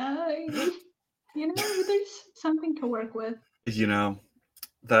Prime. There's something to work with. You know,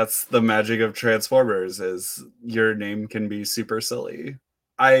 that's the magic of Transformers is your name can be super silly.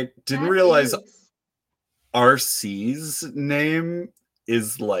 I didn't That realize is. RC's name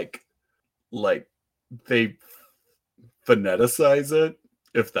is like they phoneticize it,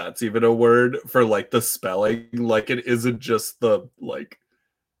 if that's even a word, for like the spelling. Like it isn't just the like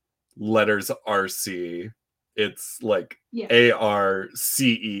letters RC. It's like Yes.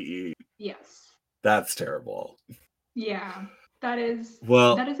 ARCEE. Yes. That's terrible. Yeah. That is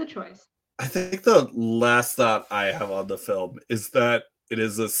Well, that is a choice. I think the last thought I have on the film is that it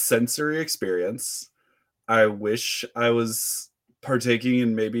is a sensory experience. I wish I was partaking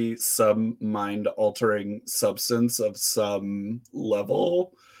in maybe some mind altering substance of some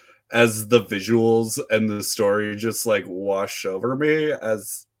level, as the visuals and the story just like wash over me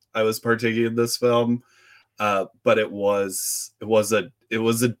as I was partaking in this film. But it was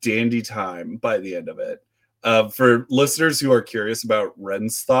a dandy time by the end of it. For listeners who are curious about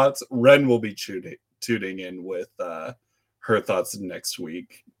Ren's thoughts, Ren will be tuning in with her thoughts next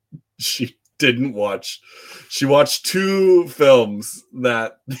week. She didn't watch. She watched two films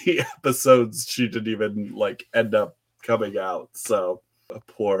that the episodes she didn't even like end up coming out. So a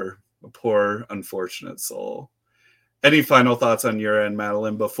poor, unfortunate soul. Any final thoughts on your end,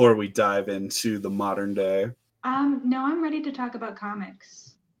 Madeline, before we dive into the modern day? No, I'm ready to talk about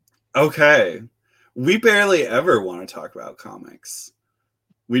comics. Okay. We barely ever want to talk about comics.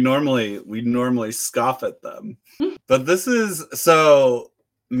 We normally scoff at them. But this is so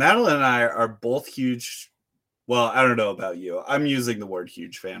Madeline and I are both huge. Well, I don't know about you. I'm using the word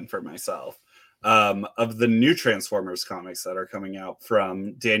huge fan for myself. Of the new Transformers comics that are coming out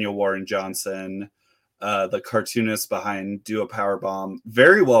from Daniel Warren Johnson, the cartoonist behind Do a Powerbomb,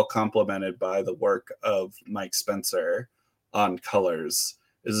 very well complemented by the work of Mike Spencer on colors.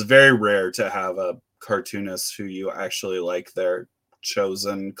 It's very rare to have a cartoonist who you actually like their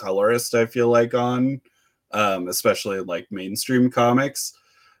chosen colorist, I feel like, on, especially like mainstream comics.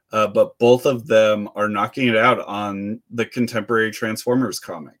 But both of them are knocking it out on the contemporary Transformers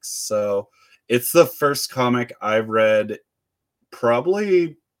comics. So it's the first comic I've read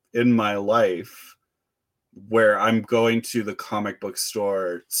probably in my life where I'm going to the comic book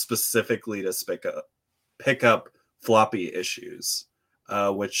store specifically to pick up floppy issues,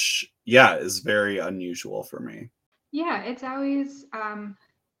 which, yeah, is very unusual for me. Yeah, it's always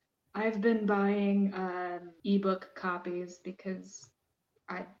I've been buying ebook copies because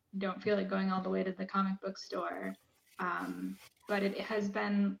I don't feel like going all the way to the comic book store. Um, but it has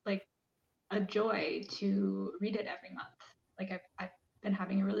been like a joy to read it every month. Like I've been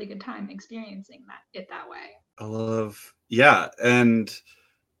having a really good time experiencing that way. Yeah, and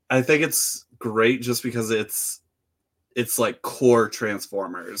I think it's great just because it's like core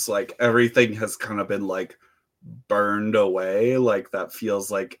Transformers. Like everything has kind of been like burned away, like that feels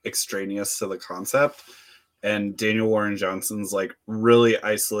like extraneous to the concept. And Daniel Warren Johnson's like really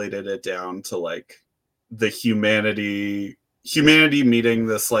isolated it down to like the humanity meeting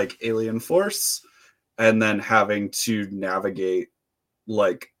this like alien force and then having to navigate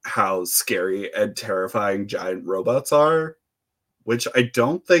like how scary and terrifying giant robots are, which I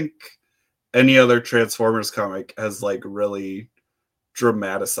don't think any other Transformers comic has like really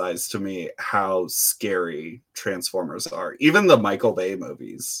dramatized to me how scary Transformers are. Even the Michael Bay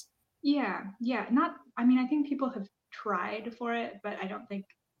movies. Yeah, yeah. Not I mean I think people have tried for it, but I don't think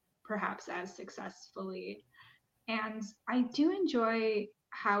perhaps as successfully. And I do enjoy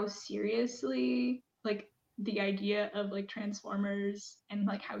how seriously like the idea of like Transformers and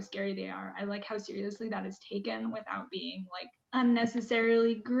like how scary they are. I like how seriously that is taken without being like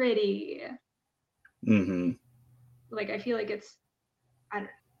unnecessarily gritty. Mm-hmm. Like I feel like it's I don't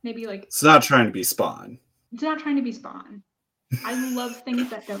maybe like It's not trying to be Spawn. it's not trying to be Spawn. I love things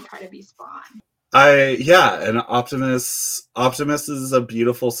that don't try to be Spawn. And Optimus is a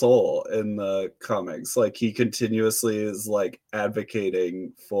beautiful soul in the comics. Like he continuously is like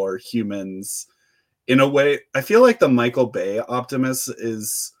advocating for humans in a way. I feel like the Michael Bay Optimus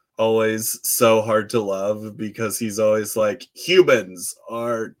is always so hard to love because he's always like humans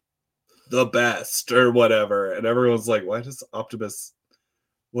are the best or whatever, and everyone's like, why does Optimus,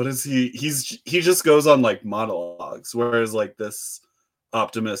 what is he just goes on like monologues, whereas like this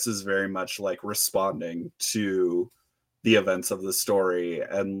Optimus is very much like responding to the events of the story,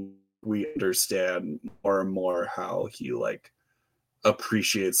 and we understand more and more how he like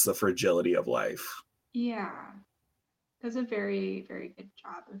appreciates the fragility of life. Yeah, does a very, very good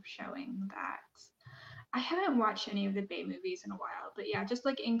job of showing that. I haven't watched any of the Bay movies in a while, but yeah, just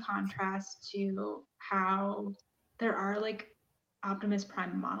like in contrast to how there are like Optimus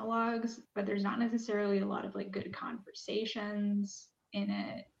Prime monologues, but there's not necessarily a lot of like good conversations in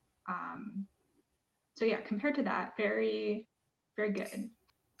it. So yeah, compared to that, very, very good.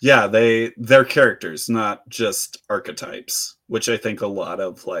 Yeah, they're characters, not just archetypes, which I think a lot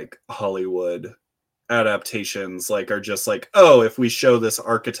of like Hollywood adaptations like are just like, oh, if we show this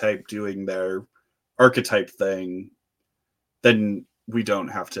archetype doing their archetype thing, then we don't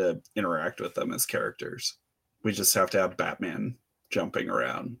have to interact with them as characters. We just have to have Batman jumping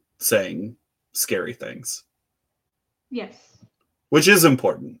around saying scary things, Yes. which is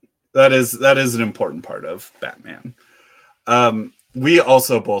important. That is an important part of Batman. We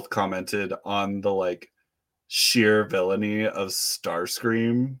also both commented on the like sheer villainy of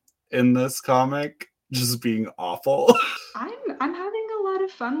Starscream in this comic just being awful. I'm having a lot of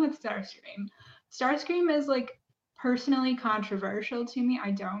fun with Starscream. Starscream is like personally controversial to me.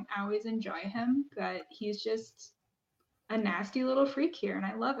 I don't always enjoy him, but he's just a nasty little freak here and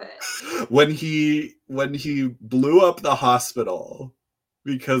I love it. When he blew up the hospital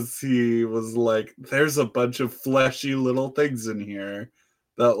because he was like, there's a bunch of fleshy little things in here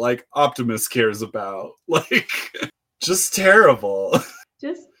that like Optimus cares about. Like just terrible.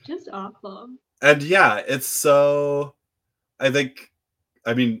 Just awful. And yeah, it's so I think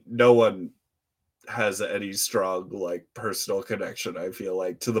I mean no one has any strong like personal connection, I feel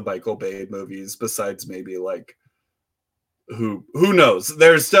like, to the Michael Bay movies besides maybe like who knows,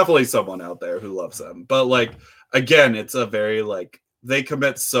 there's definitely someone out there who loves them, but like again it's a very like they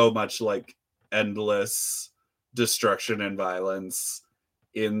commit so much like endless destruction and violence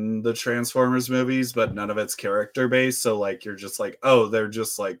in the Transformers movies, but none of it's character based, so like you're just like, oh, they're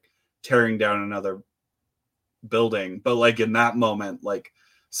just like tearing down another building, but like in that moment like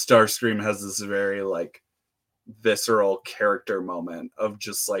Starscream has this very like visceral character moment of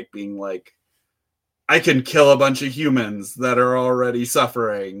just like being like, I can kill a bunch of humans that are already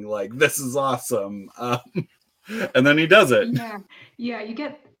suffering. Like, this is awesome. And then he does it. Yeah. Yeah, you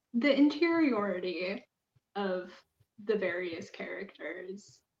get the interiority of the various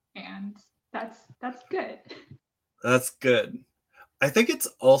characters and that's good. That's good. I think it's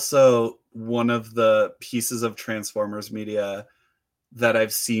also one of the pieces of Transformers media that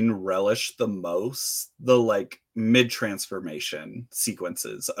I've seen relish the most, the like mid transformation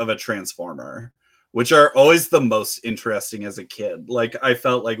sequences of a Transformer, which are always the most interesting as a kid. Like I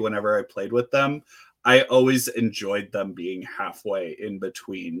felt like whenever I played with them, I always enjoyed them being halfway in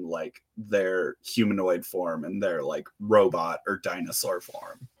between like their humanoid form and their like robot or dinosaur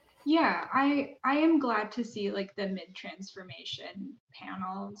form. Yeah, I am glad to see like the mid transformation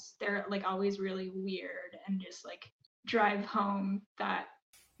panels. They're like always really weird and just like drive home that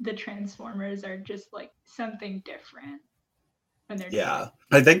the Transformers are just like something different when they're doing. Yeah.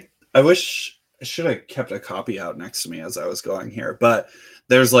 I think I wish I should have kept a copy out next to me as I was going here, but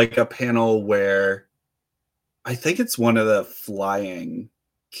there's like a panel where I think it's one of the flying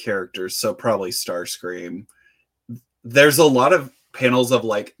characters, so probably Starscream. There's a lot of panels of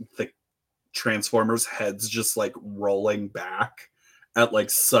like the Transformers heads just like rolling back at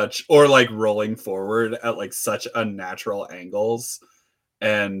like such or like rolling forward at like such unnatural angles,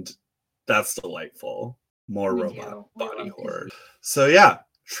 and that's delightful. More We robot do. We body love to horror. see. So yeah,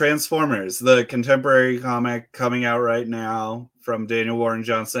 Transformers, the contemporary comic coming out right now from Daniel Warren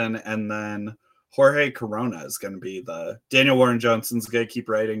Johnson, and then Jorge Corona is going to be the Daniel Warren Johnson's going to keep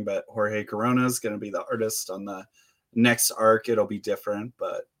writing, but Jorge Corona is going to be the artist on the next arc. It'll be different,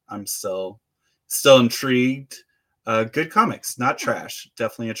 but I'm still intrigued. Good comics, not trash.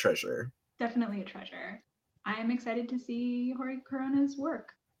 Definitely a treasure. Definitely a treasure. I am excited to see Jorge Corona's work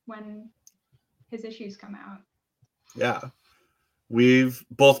when his issues come out. Yeah, we've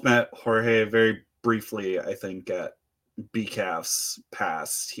both met Jorge very briefly, I think, at BCAF's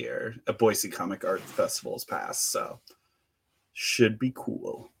past here, at Boise Comic Art Festival's past. So should be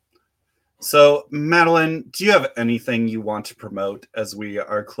cool. So, Madeline, do you have anything you want to promote as we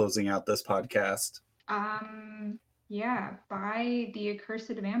are closing out this podcast? Yeah, buy The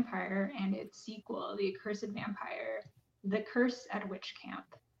Accursed Vampire and its sequel, The Accursed Vampire, The Curse at Witch Camp.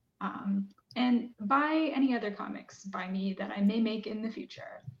 And buy any other comics by me that I may make in the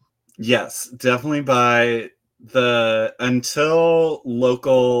future. Yes, definitely buy the until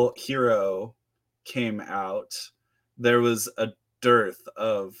Local Hero came out. There was a dearth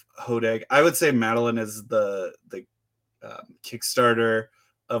of Hodag. I would say Madeline is the Kickstarter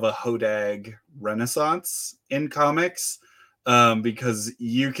of a Hodag renaissance in comics, because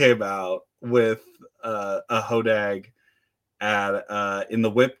you came out with a Hodag at in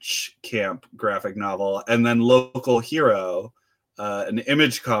the Witch Camp graphic novel, and then Local Hero, an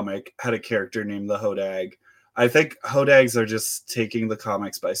Image comic, had a character named the Hodag. I think Hodags are just taking the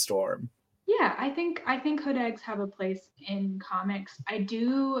comics by storm. Yeah, I think Hodags have a place in comics. I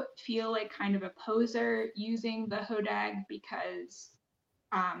do feel like kind of a poser using the Hodag because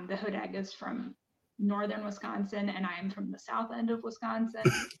The hood egg is from northern Wisconsin, and I am from the south end of Wisconsin.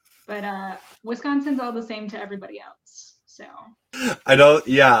 But Wisconsin's all the same to everybody else. So I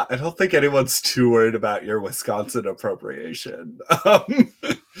don't think anyone's too worried about your Wisconsin appropriation.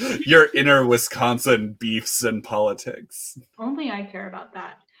 Your inner Wisconsin beefs and politics. only I care about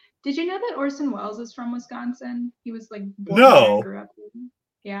that. Did you know that Orson Welles is from Wisconsin? He was like born there and No, grew up there.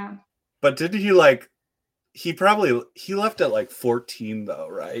 Yeah, but didn't he left at like 14 though,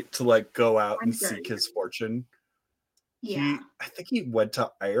 right? To like go out I'm and sure. seek his fortune. Yeah, I think he went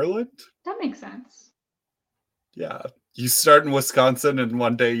to Ireland. that makes sense. Yeah. You start in Wisconsin and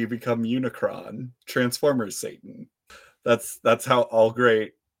one day you become Unicron, Transformers Satan. That's how all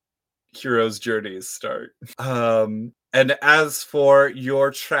great heroes' journeys start. And as for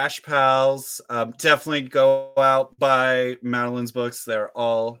your trash pals, definitely go out, buy Madeline's books. They're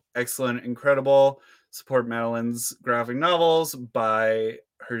all excellent, incredible. Support Madeline's graphic novels, buy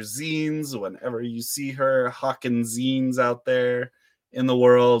her zines whenever you see her hawking zines out there in the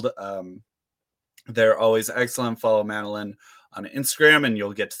world. They're always excellent. Follow Madeline on Instagram and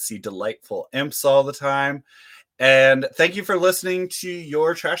you'll get to see delightful imps all the time. And thank you for listening to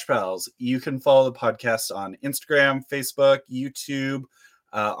Your Trash Pals. You can follow the podcast on Instagram, Facebook, YouTube.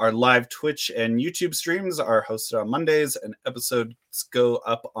 Our live Twitch and YouTube streams are hosted on Mondays, and episodes go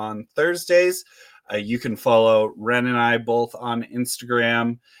up on Thursdays. You can follow Ren and I both on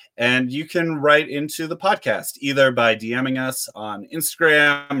Instagram, and you can write into the podcast either by DMing us on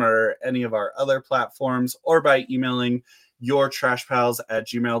Instagram or any of our other platforms, or by emailing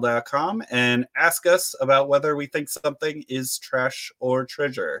yourtrashpals@gmail.com and ask us about whether we think something is trash or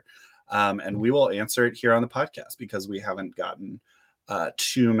treasure. And we will answer it here on the podcast because we haven't gotten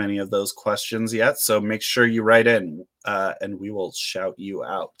too many of those questions yet. So make sure you write in and we will shout you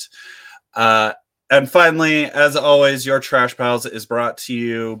out. And finally, as always, Your Trash Pals is brought to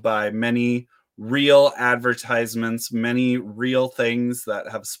you by many real advertisements, many real things that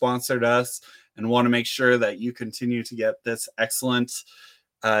have sponsored us and want to make sure that you continue to get this excellent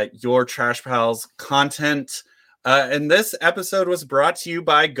Your Trash Pals content. And this episode was brought to you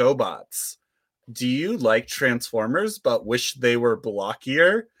by GoBots. Do you like Transformers but wish they were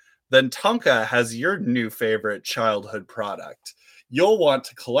blockier? Then Tonka has your new favorite childhood product. You'll want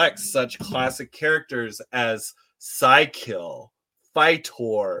to collect such classic characters as Psykill,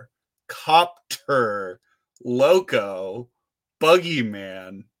 Fightor, Copter, Loco,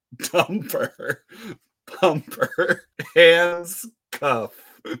 Buggyman, Dumper, Pumper, Hands, Cuff,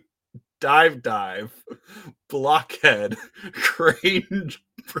 Dive, Blockhead, Crane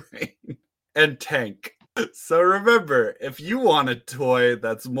Brain, and Tank. So remember, if you want a toy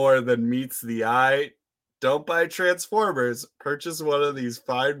that's more than meets the eye, don't buy Transformers. Purchase one of these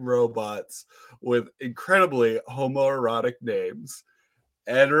fine robots with incredibly homoerotic names.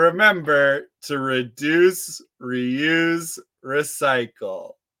 And remember to reduce, reuse,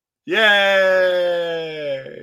 recycle. Yay!